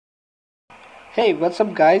Hey, what's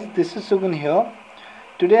up guys, this is Sugoon here.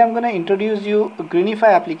 Today I'm going to introduce you a Greenify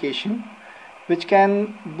application which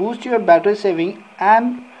can boost your battery saving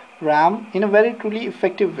and RAM in a very truly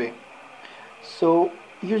effective way. So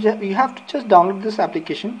you have to just download this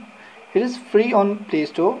application. It is free on Play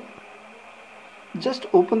Store. Just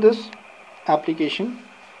open this application.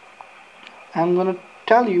 I'm going to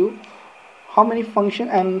tell you how many function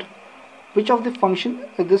and which of the function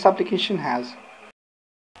this application has.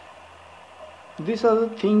 These are the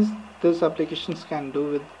things these applications can do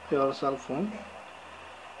with your cell phone.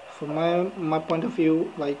 From my point of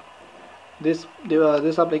view, like these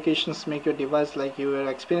applications make your device like you were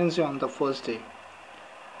experiencing on the first day.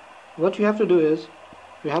 What you have to do is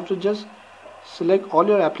you have to just select all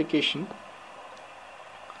your application,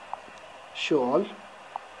 show all,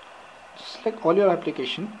 select all your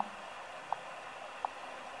application.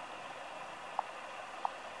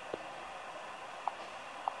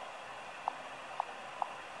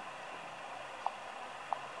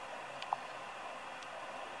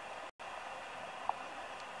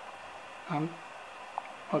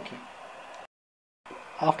 Okay,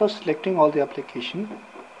 after selecting all the application,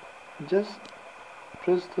 just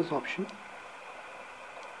press this option.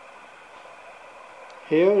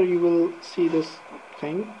 Here you will see this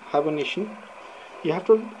thing, hibernation. You have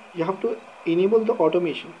to enable the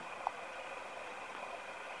automation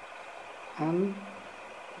and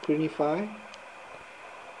Greenify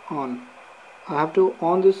on. I have to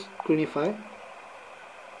on this Greenify.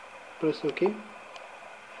 Press OK.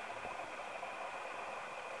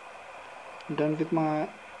 Done with my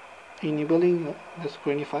enabling this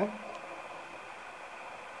Greenify.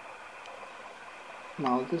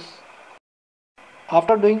 Now this,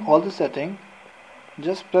 after doing all the setting,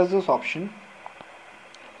 just press this option.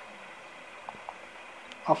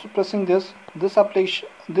 After pressing this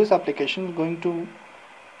application is going to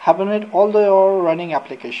hibernate all your running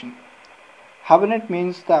application. Hibernate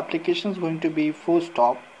means the application is going to be force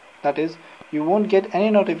stop, that is you won't get any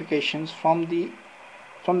notifications from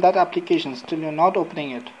that application till you're not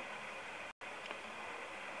opening it.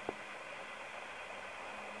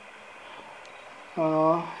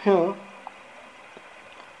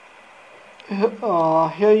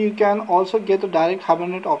 Here you can also get the direct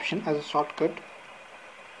Hibernate option as a shortcut.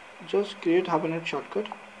 Just create Hibernate shortcut.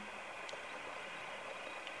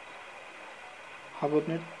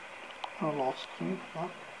 Hibernate lock screen.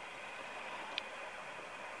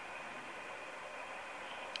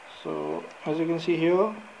 So as you can see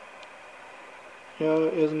here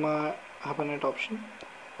is my Hibernate option.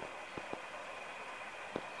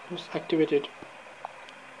 Just activate it.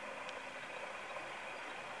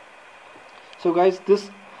 So guys,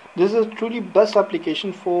 this is a truly best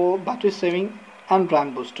application for battery saving and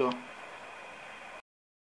RAM booster.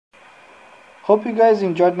 Hope you guys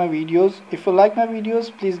enjoyed my videos. If you like my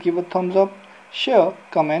videos, please give a thumbs up, share,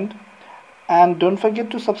 comment, and don't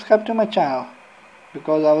forget to subscribe to my channel,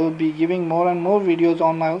 because I will be giving more and more videos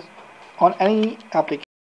on any application.